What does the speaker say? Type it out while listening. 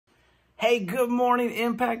Hey, good morning,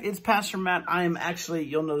 Impact. It's Pastor Matt. I am actually,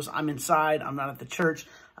 you'll notice I'm inside. I'm not at the church.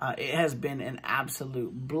 It has been an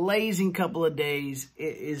absolute blazing couple of days.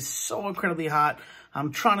 It is so incredibly hot.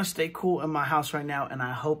 I'm trying to stay cool in my house right now, and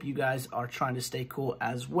I hope you guys are trying to stay cool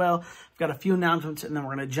as well. I've got a few announcements, and then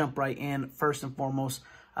we're going to jump right in. First and foremost,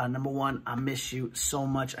 number one, I miss you so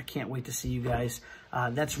much. I can't wait to see you guys.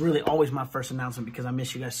 That's really always my first announcement because I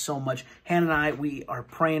miss you guys so much. Hannah and I, we are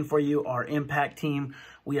praying for you, our Impact team.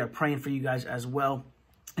 We are praying for you guys as well.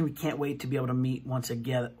 And we can't wait to be able to meet once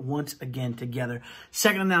again together.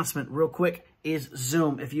 Second announcement, real quick, is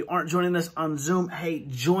Zoom. If you aren't joining us on Zoom, hey,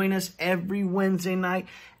 join us every Wednesday night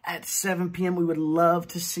at 7 p.m. We would love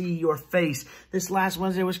to see your face. This last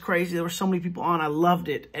Wednesday was crazy. There were so many people on. I loved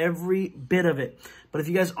it, every bit of it. But if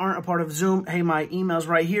you guys aren't a part of Zoom, hey, my email's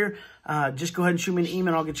right here. Just go ahead and shoot me an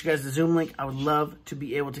email. I'll get you guys the Zoom link. I would love to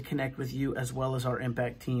be able to connect with you as well as our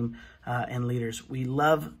Impact team and leaders. We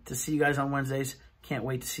love to see you guys on Wednesdays. Can't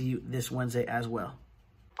wait to see you this Wednesday as well.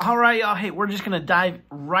 All right, y'all. Hey, we're just going to dive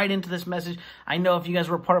right into this message. I know if you guys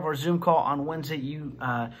were part of our Zoom call on Wednesday, you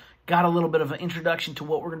got a little bit of an introduction to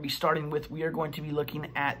what we're going to be starting with. We are going to be looking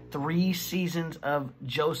at 3 seasons of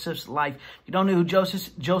Joseph's life. If you don't know who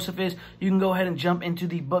Joseph is, you can go ahead and jump into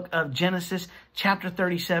the book of Genesis, chapter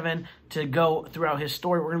 37, to go throughout his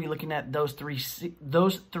story. We're going to be looking at those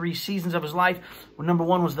three seasons of his life. Well, number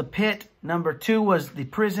 1 was the pit. Number 2 was the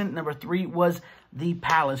prison. Number 3 was the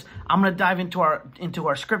palace. I'm going to dive into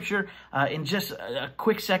our scripture in just a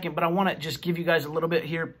quick second, but I want to just give you guys a little bit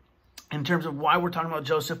here in terms of why we're talking about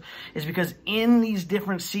Joseph, is because in these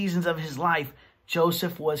different seasons of his life,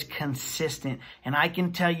 Joseph was consistent. And I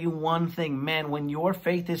can tell you one thing, man, when your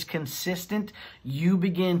faith is consistent, you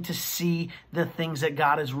begin to see the things that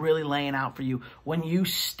God is really laying out for you. When you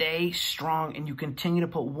stay strong and you continue to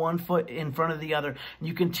put one foot in front of the other, and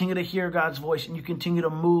you continue to hear God's voice, and you continue to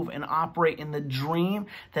move and operate in the dream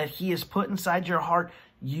that he has put inside your heart,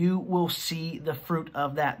 you will see the fruit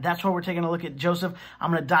of that. That's why we're taking a look at Joseph.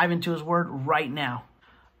 I'm going to dive into his word right now.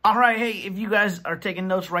 All right, hey, if you guys are taking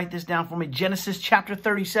notes, write this down for me. Genesis chapter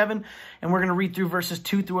 37, and we're going to read through verses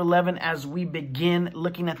 2 through 11 as we begin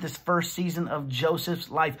looking at this first season of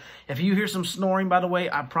Joseph's life. If you hear some snoring, by the way,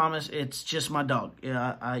 I promise it's just my dog.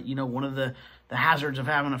 You know, one of the hazards of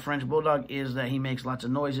having a French bulldog is that he makes lots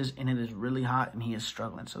of noises, and it is really hot, and he is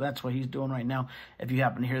struggling. So that's what he's doing right now, if you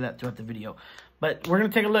happen to hear that throughout the video. But we're going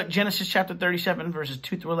to take a look. Genesis chapter 37, verses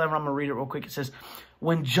 2 through 11. I'm going to read it real quick. It says,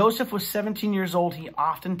 when Joseph was 17 years old, he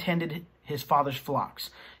often tended his father's flocks.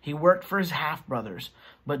 He worked for his half-brothers.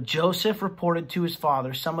 But Joseph reported to his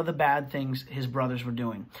father some of the bad things his brothers were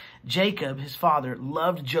doing. Jacob, his father,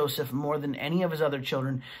 loved Joseph more than any of his other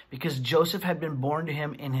children because Joseph had been born to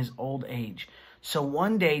him in his old age. So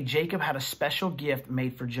one day, Jacob had a special gift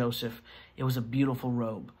made for Joseph. It was a beautiful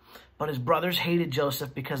robe. But his brothers hated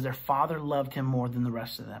Joseph because their father loved him more than the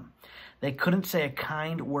rest of them. They couldn't say a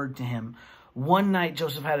kind word to him. One night,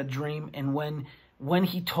 Joseph had a dream, and when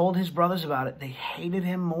he told his brothers about it, they hated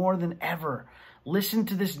him more than ever. Listen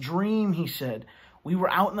to this dream, he said. We were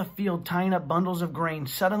out in the field tying up bundles of grain.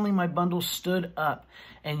 Suddenly, my bundles stood up,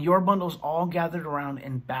 and your bundles all gathered around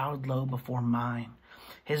and bowed low before mine.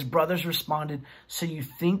 His brothers responded, so you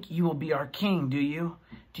think you will be our king, do you?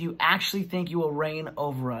 Do you actually think you will reign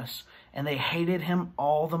over us? And they hated him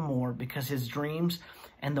all the more because his dreams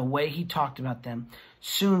and the way he talked about them.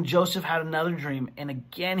 Soon Joseph had another dream, and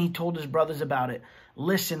again he told his brothers about it.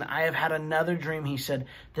 Listen, I have had another dream, he said.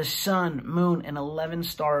 The sun, moon, and 11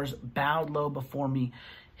 stars bowed low before me.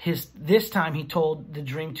 This time he told the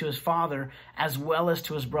dream to his father as well as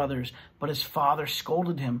to his brothers, but his father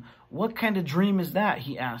scolded him. What kind of dream is that?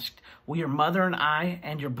 He asked. Will your mother and I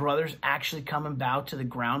and your brothers actually come and bow to the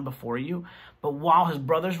ground before you? But while his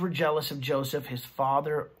brothers were jealous of Joseph, his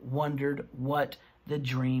father wondered what the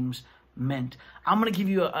dreams meant. I'm going to give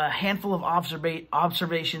you a handful of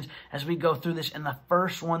observations as we go through this. And the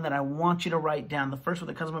first one that I want you to write down, the first one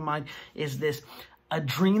that comes to my mind is this. A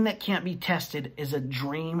dream that can't be tested is a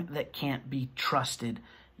dream that can't be trusted.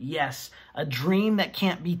 Yes, a dream that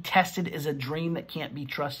can't be tested is a dream that can't be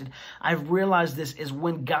trusted. I've realized this is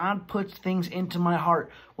when God puts things into my heart,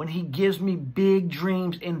 when he gives me big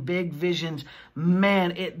dreams and big visions,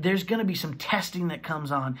 man, there's going to be some testing that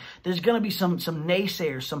comes on. There's going to be some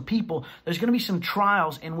naysayers, some people. There's going to be some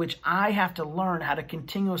trials in which I have to learn how to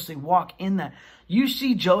continuously walk in that. You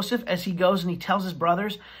see Joseph as he goes and he tells his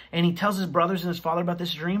brothers and his father about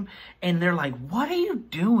this dream, and they're like, what are you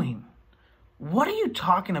doing? What are you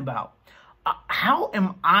talking about? How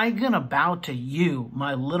am I going to bow to you,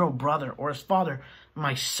 my little brother, or his father,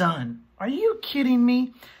 my son? Are you kidding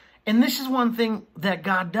me? And this is one thing that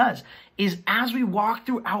God does. is as we walk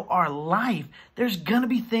throughout our life, there's going to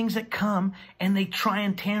be things that come and they try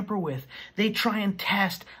and tamper with. They try and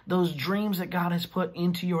test those dreams that God has put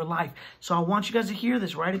into your life. So I want you guys to hear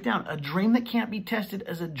this, write it down. A dream that can't be tested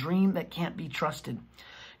is a dream that can't be trusted.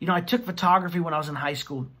 You know, I took photography when I was in high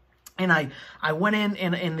school. And I went in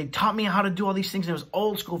and they taught me how to do all these things. It was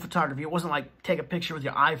old school photography. It wasn't like take a picture with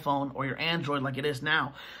your iPhone or your Android like it is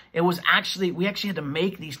now. It was we actually had to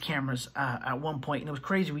make these cameras at one point. And it was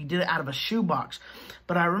crazy. We did it out of a shoebox.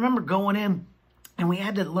 But I remember going in and we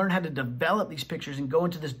had to learn how to develop these pictures and go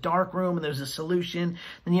into this dark room and there's a solution.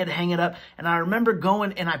 Then you had to hang it up. And I remember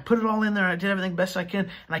going and I put it all in there. I did everything best I could.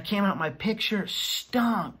 And I came out, my picture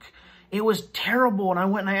stunk. It was terrible. And I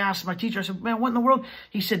went and I asked my teacher, I said, man, what in the world?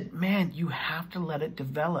 He said, man, you have to let it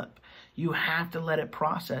develop. You have to let it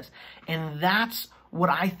process. And that's what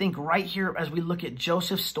I think right here as we look at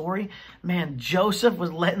Joseph's story. Man, Joseph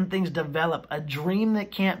was letting things develop. A dream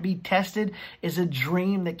that can't be tested is a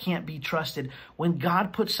dream that can't be trusted. When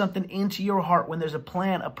God puts something into your heart, when there's a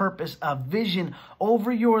plan, a purpose, a vision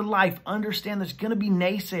over your life, understand there's going to be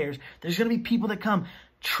naysayers. There's going to be people that come.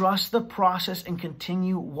 Trust the process and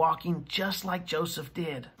continue walking just like Joseph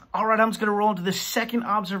did. All right, I'm just going to roll into the second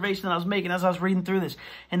observation that I was making as I was reading through this.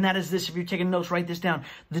 And that is this. If you're taking notes, write this down.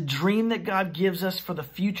 The dream that God gives us for the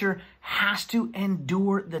future has to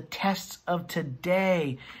endure the tests of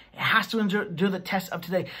today. It has to endure the tests of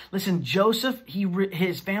today. Listen, Joseph,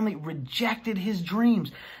 his family rejected his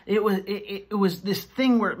dreams. It was this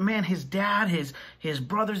thing where, man, his dad, his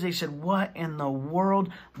brothers, they said, what in the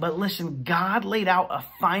world? But listen, God laid out a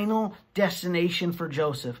final destination for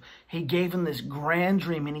Joseph. He gave him this grand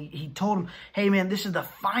dream and he told him, hey, man, this is the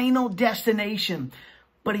final destination.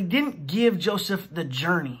 But he didn't give Joseph the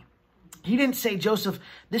journey. He didn't say, Joseph,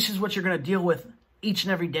 this is what you're going to deal with each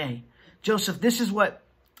and every day. Joseph, this is what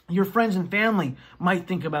your friends and family might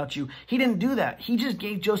think about you. He didn't do that. He just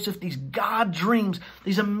gave Joseph these God dreams,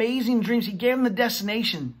 these amazing dreams. He gave him the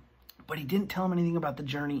destination, but he didn't tell him anything about the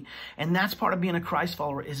journey. And that's part of being a Christ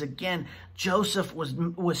follower is, again, Joseph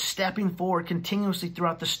was stepping forward continuously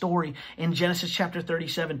throughout the story in Genesis chapter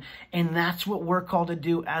 37. And that's what we're called to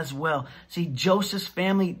do as well. See, Joseph's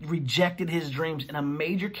family rejected his dreams. And a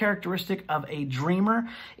major characteristic of a dreamer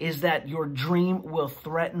is that your dream will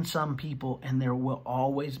threaten some people and there will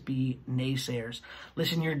always be naysayers.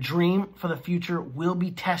 Listen, your dream for the future will be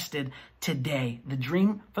tested today. The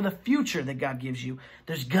dream for the future that God gives you,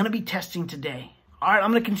 there's going to be testing today. All right,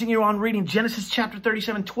 I'm going to continue on reading. Genesis chapter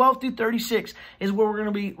 37, 12 through 36 is where we're going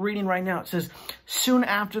to be reading right now. It says, soon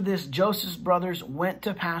after this, Joseph's brothers went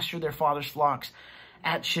to pasture their father's flocks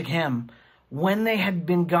at Shechem. When they had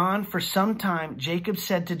been gone for some time, Jacob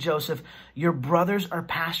said to Joseph, your brothers are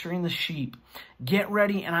pasturing the sheep. Get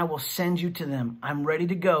ready and I will send you to them. I'm ready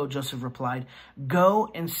to go, Joseph replied. Go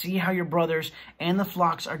and see how your brothers and the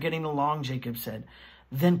flocks are getting along, Jacob said.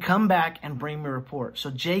 Then come back and bring me a report. So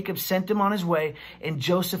Jacob sent him on his way, and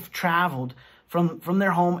Joseph traveled from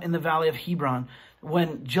their home in the valley of Hebron.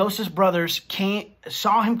 When Joseph's brothers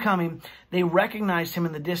saw him coming, they recognized him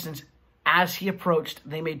in the distance. As he approached,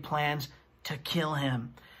 they made plans to kill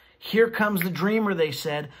him. Here comes the dreamer, they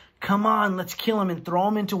said. Come on, let's kill him and throw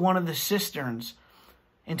him into one of these cisterns.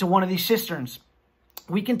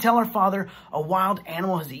 We can tell our father a wild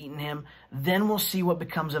animal has eaten him. Then we'll see what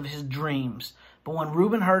becomes of his dreams. But when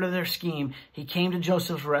Reuben heard of their scheme, he came to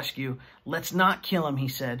Joseph's rescue. Let's not kill him, he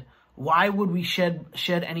said. Why would we shed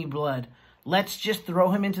any blood? Let's just throw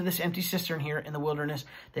him into this empty cistern here in the wilderness.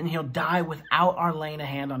 Then he'll die without our laying a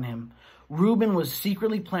hand on him. Reuben was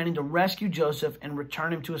secretly planning to rescue Joseph and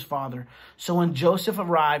return him to his father. So when Joseph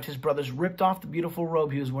arrived, his brothers ripped off the beautiful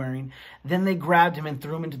robe he was wearing. Then they grabbed him and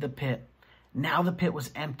threw him into the pit. Now the pit was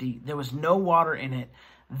empty. There was no water in it.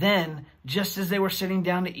 Then, just as they were sitting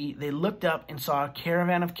down to eat, they looked up and saw a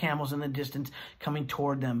caravan of camels in the distance coming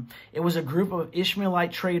toward them. It was a group of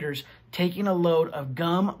Ishmaelite traders taking a load of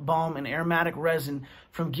gum, balm, and aromatic resin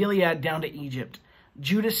from Gilead down to Egypt.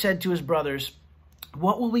 Judah said to his brothers,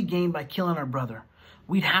 what will we gain by killing our brother?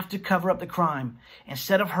 We'd have to cover up the crime.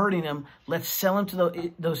 Instead of hurting him, let's sell him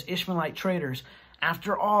to those Ishmaelite traders.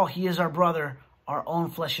 After all, he is our brother, our own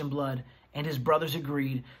flesh and blood. And his brothers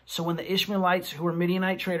agreed. So when the Ishmaelites, who were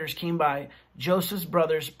Midianite traders, came by, Joseph's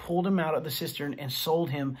brothers pulled him out of the cistern and sold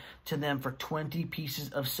him to them for 20 pieces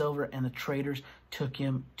of silver, and the traders took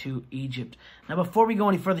him to Egypt. Now, before we go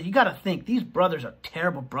any further, you got to think, these brothers are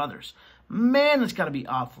terrible brothers. Man, that's got to be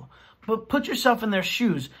awful. But put yourself in their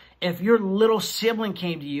shoes. If your little sibling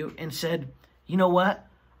came to you and said, you know what?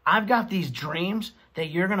 I've got these dreams that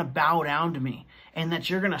you're going to bow down to me and that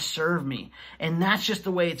you're going to serve me. And that's just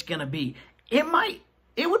the way it's going to be. It might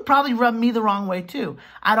it would probably rub me the wrong way too.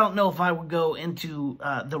 I don't know if I would go into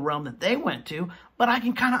the realm that they went to, but I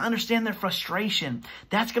can kind of understand their frustration.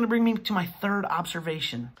 That's going to bring me to my third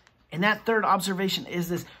observation. And that third observation is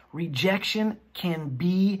this: rejection can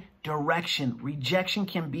be direction. Rejection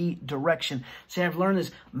can be direction. See, I've learned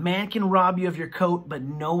this: man can rob you of your coat, but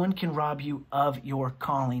no one can rob you of your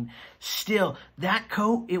calling. Still, that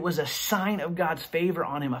coat, it was a sign of God's favor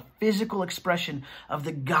on him, a physical expression of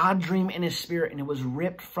the God dream in his spirit, and it was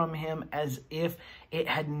ripped from him as if it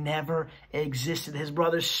had never existed. His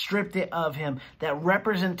brothers stripped it of him. That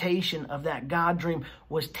representation of that God dream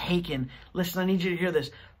was taken. Listen, I need you to hear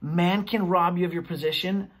this. Man can rob you of your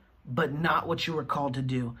position, but not what you were called to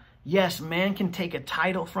do. Yes, man can take a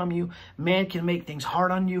title from you. Man can make things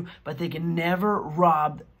hard on you, but they can never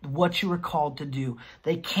rob what you were called to do.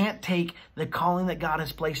 They can't take the calling that God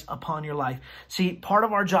has placed upon your life. See, part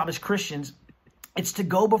of our job as Christians, it's to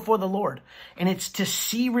go before the Lord, and it's to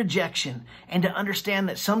see rejection and to understand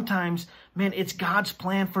that sometimes, man, it's God's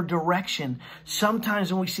plan for direction.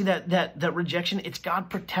 Sometimes when we see that rejection, it's God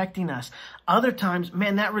protecting us. Other times,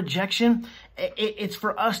 man, that rejection, it's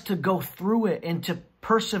for us to go through it and to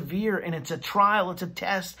persevere, and it's a trial, it's a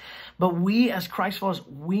test. But we as Christ followers,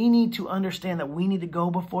 we need to understand that we need to go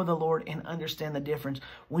before the Lord and understand the difference.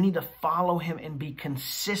 We need to follow him and be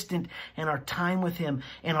consistent in our time with him,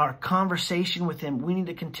 in our conversation with him. We need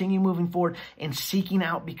to continue moving forward and seeking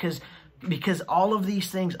out, because all of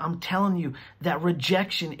these things, I'm telling you, that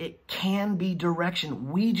rejection, it can be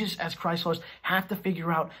direction. We just, as Christ followers, have to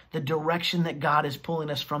figure out the direction that God is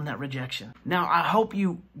pulling us from that rejection. Now, I hope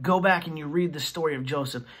you go back and you read the story of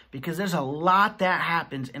Joseph, because there's a lot that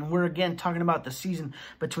happens. And we're, again, talking about the season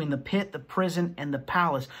between the pit, the prison, and the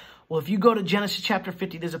palace. Well, if you go to Genesis chapter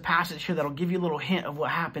 50, there's a passage here that'll give you a little hint of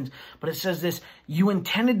what happens. But it says this: you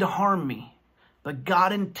intended to harm me, but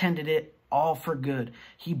God intended it all for good.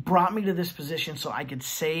 He brought me to this position so I could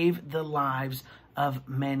save the lives of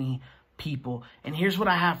many people. And here's what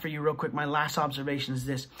I have for you real quick. My last observation is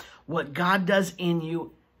this: what God does in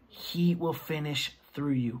you, he will finish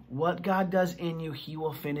through you. What God does in you, he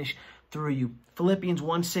will finish through you. Philippians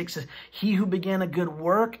 1:6 says, he who began a good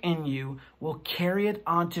work in you will carry it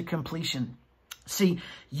on to completion. See,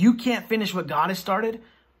 you can't finish what God has started.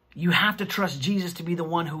 You have to trust Jesus to be the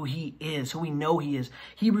one who he is, who we know he is.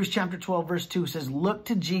 Hebrews chapter 12, verse 2 says, look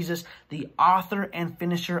to Jesus, the author and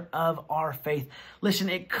finisher of our faith. Listen,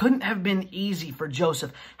 it couldn't have been easy for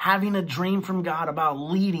Joseph, having a dream from God about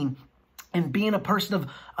leading and being a person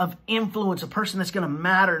of influence, a person that's going to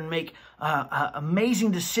matter and make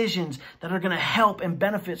amazing decisions that are going to help and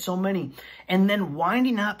benefit so many. And then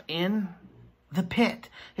winding up in the pit.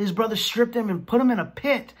 His brothers stripped him and put him in a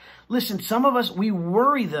pit. Listen, some of us, we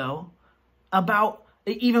worry, though, about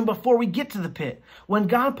even before we get to the pit. When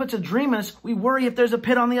God puts a dream in us, we worry if there's a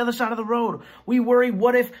pit on the other side of the road. We worry,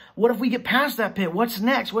 what if we get past that pit? What's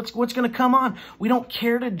next? What's going to come on? We don't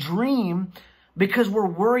care to dream because we're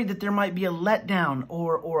worried that there might be a letdown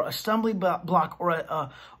or a stumbling block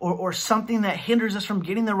or something that hinders us from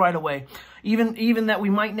getting there right away. Even that we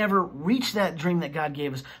might never reach that dream that God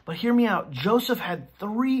gave us. But hear me out. Joseph had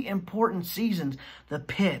 3 important seasons: the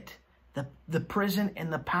pit, the prison,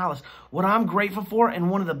 and the palace. What I'm grateful for, and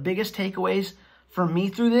one of the biggest takeaways for me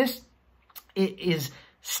through this, it is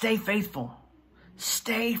stay faithful.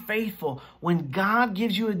 Stay faithful. When God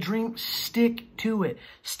gives you a dream, stick to it.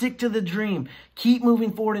 Stick to the dream. Keep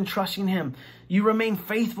moving forward and trusting him. You remain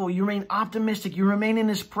faithful. You remain optimistic. You remain in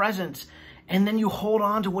his presence. And then you hold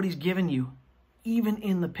on to what he's given you, even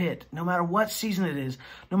in the pit. No matter what season it is,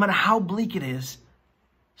 no matter how bleak it is,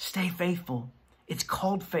 stay faithful. It's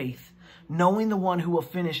called faith, knowing the one who will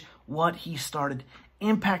finish what he started.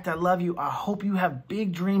 Impact, I love you. I hope you have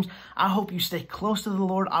big dreams. I hope you stay close to the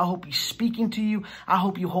Lord. I hope he's speaking to you. I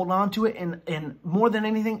hope you hold on to it. And more than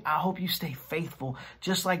anything, I hope you stay faithful,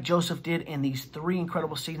 just like Joseph did in these 3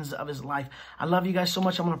 incredible seasons of his life. I love you guys so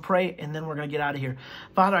much. I'm going to pray, and then we're going to get out of here.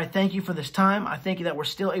 Father, I thank you for this time. I thank you that we're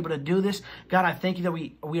still able to do this. God, I thank you that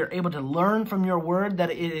we are able to learn from your word, that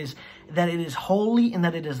it is holy and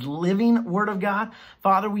that it is living word of God.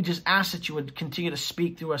 Father, we just ask that you would continue to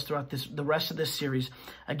speak through us throughout the rest of this series.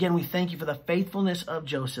 Again, we thank you for the faithfulness of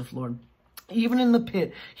Joseph, Lord. Even in the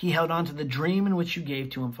pit, he held on to the dream in which you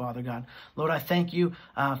gave to him, Father God. Lord, I thank you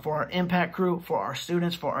for our impact crew, for our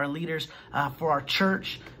students, for our leaders, for our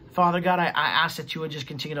church. Father God, I ask that you would just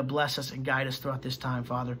continue to bless us and guide us throughout this time,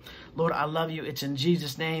 Father. Lord, I love you. It's in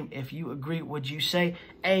Jesus' name. If you agree, would you say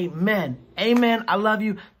amen? Amen. I love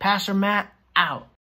you. Pastor Matt, out.